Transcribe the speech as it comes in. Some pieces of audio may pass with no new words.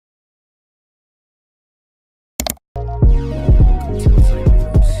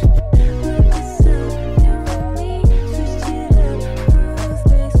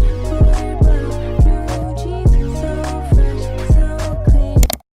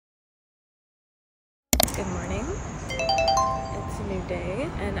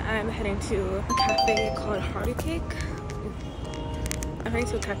and I'm heading to a cafe called Harucake. I'm heading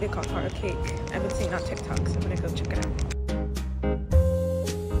to a cafe called Harucake. I've been seeing it on TikTok, so I'm gonna go check it out.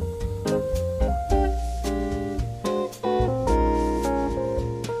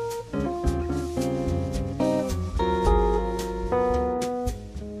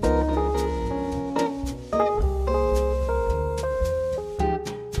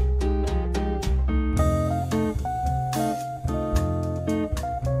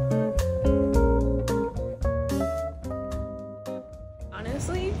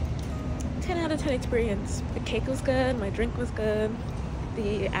 Honestly, 10 out of 10 experience. The cake was good, my drink was good,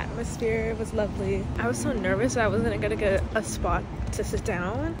 the atmosphere was lovely. I was so nervous that I wasn't gonna get a spot to sit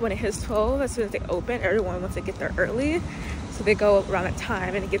down. When it hits 12, as soon as they open, everyone wants to get there early, so they go around that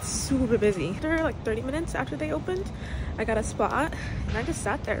time and it gets super busy. After like 30 minutes after they opened, I got a spot and I just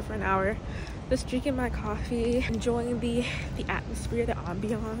sat there for an hour, just drinking my coffee, enjoying the atmosphere, the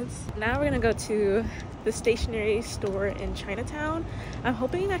ambiance. Now we're gonna go to the stationery store in Chinatown. I'm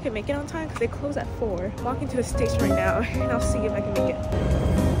hoping I can make it on time because they close at 4. I'm walking to the station right now and I'll see if I can make it.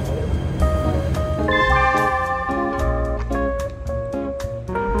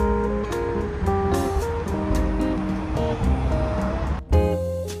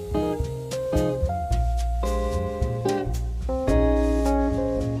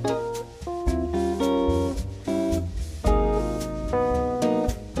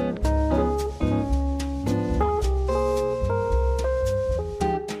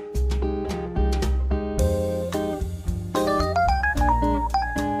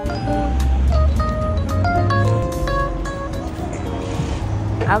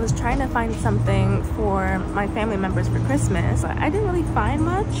 I was trying to find something for my family members for Christmas, but I didn't really find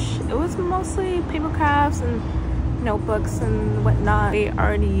much. It was mostly paper crafts and notebooks and whatnot. They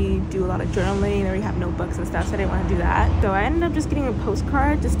already do a lot of journaling, they already have notebooks and stuff, so I didn't want to do that. So I ended up just getting a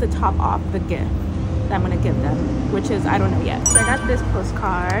postcard just to top off the gift that I'm gonna give them, which is, I don't know yet. So I got this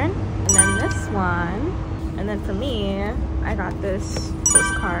postcard, and then this one, and then for me, I got this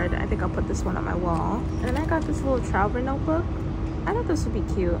postcard. I think I'll put this one on my wall. And then I got this little traveler notebook. I thought this would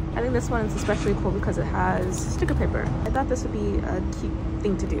be cute. I think this one is especially cool because it has sticker paper. I thought this would be a cute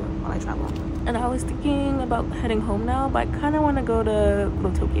thing to do while I travel. And I was thinking about heading home now, but I kind of want to go to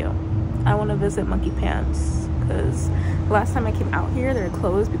Little Tokyo. I want to visit Monkeypants because the last time I came out here, they were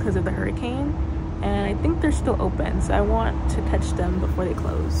closed because of the hurricane. And I think they're still open, so I want to catch them before they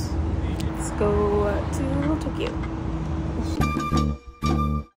close. Let's go to Little Tokyo.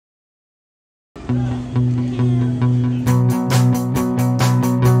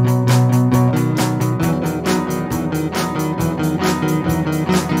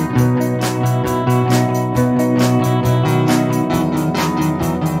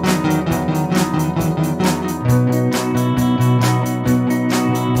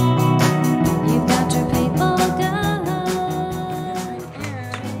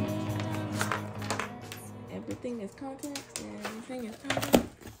 Everything is content and everything is content.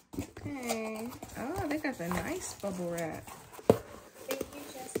 Okay. Oh, they got the nice bubble wrap. Thank you,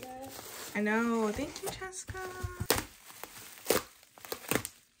 Jessica. I know. Thank you, Jessica.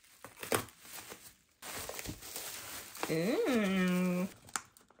 Mmm.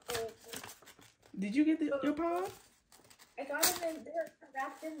 Did you get your paw? I got them in, they're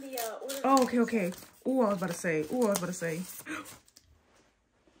wrapped in the order. Oh, okay, okay. Ooh, I was about to say.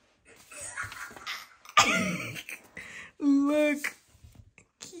 Look.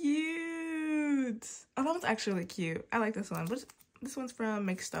 Cute. Oh, that one's actually really cute. I like this one. This one's from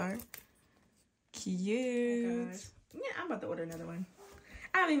Makestar. Cute. Oh, yeah, I'm about to order another one.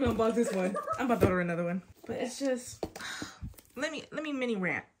 I haven't even bought this one. I'm about to order another one. But it's just, let me mini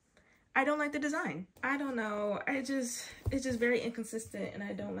rant. I don't like the design. I don't know. It's just very inconsistent and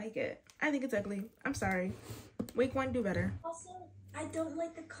I don't like it. I think it's ugly. I'm sorry. Week 1, do better. Also, I don't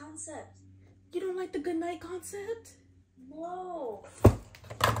like the concept. You don't like the good night concept? No.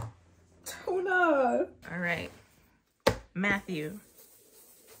 Tona. All right. Matthew.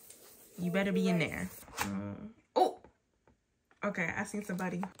 You better be in there. Oh. Okay, I seen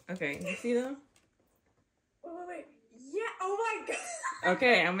somebody. Okay, you see them? Wait. Yeah, oh my god.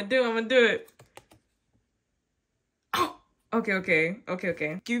 Okay, I'm gonna do it. Oh, okay.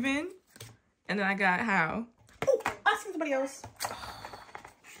 Cuban, and then I got How. Oh, I seen somebody else.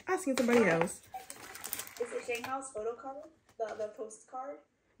 Is it Shanghao's photo card? The postcard?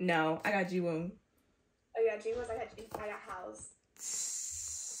 No, I got Jiwoon. Oh, yeah, Jiwoon's. I got Hao's.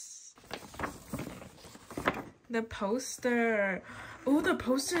 The poster. Oh, the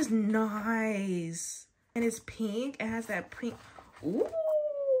poster's nice. And it's pink. It has that pink. Ooh,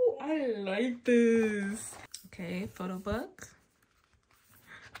 I like this. Okay, photo book.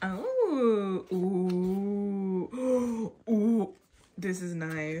 Oh, ooh, ooh, this is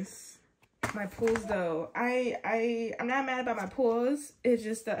nice. My pulls though, I'm not mad about my pulls. It's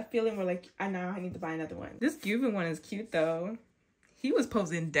just a feeling where like I need to buy another one. This Cuban one is cute though. He was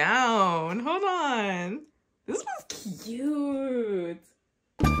posing down. Hold on, this one's cute.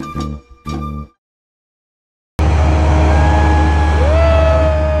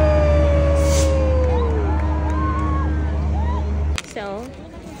 So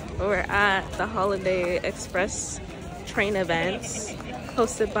we're at the Holiday Express train events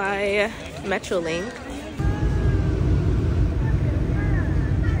hosted by Metrolink.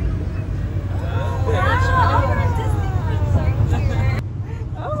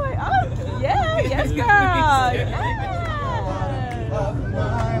 Oh my, oh yeah, yes girl, yeah.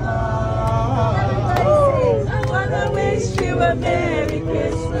 I wanna wish you a Merry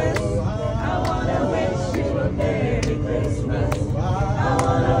Christmas. I wanna wish you a Merry Christmas. I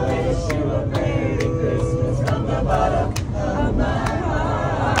wanna wish you a Merry Christmas from the bottom of my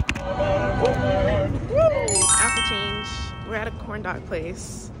heart. After change, we're at a corn dog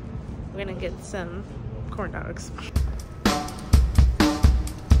place. We're gonna get some corn dogs.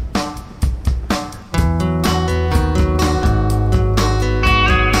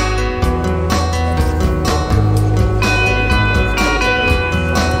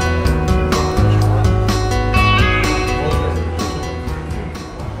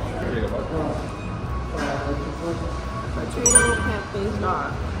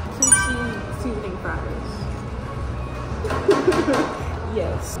 Seasoning fries.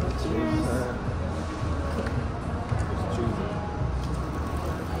 Yes. Cheers.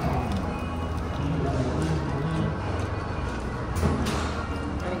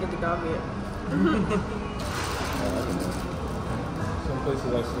 I didn't get the dog yet. Some places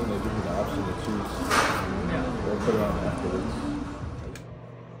I've seen they give you the option to choose. Or put it on afterwards.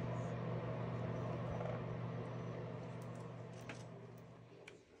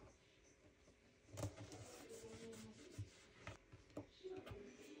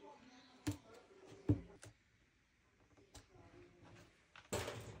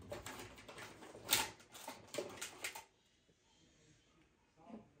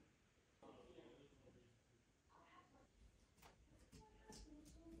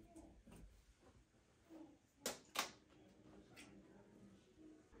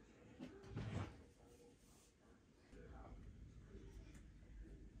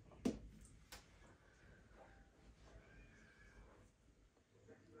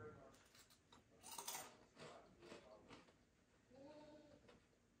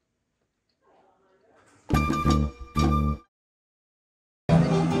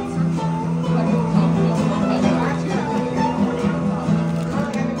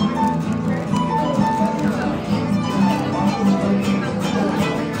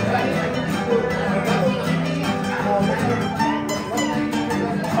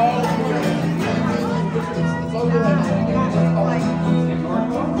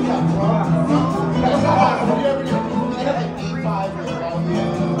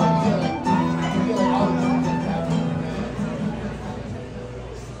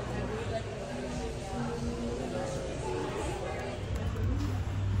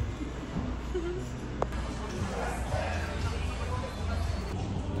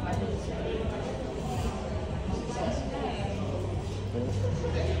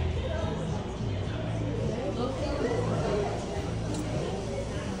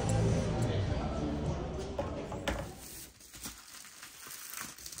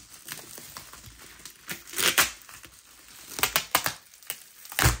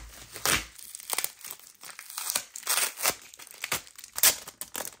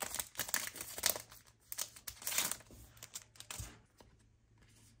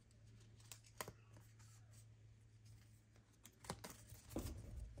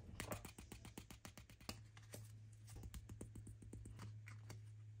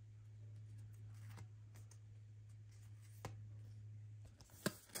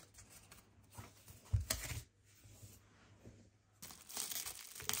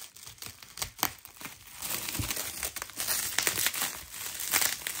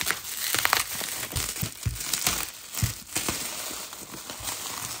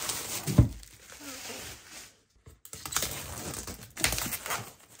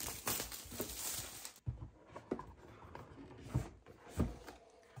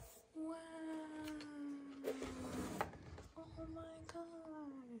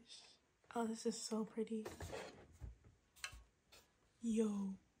 Oh, this is so pretty.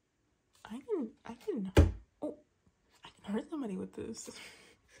 Yo, I can hurt somebody with this.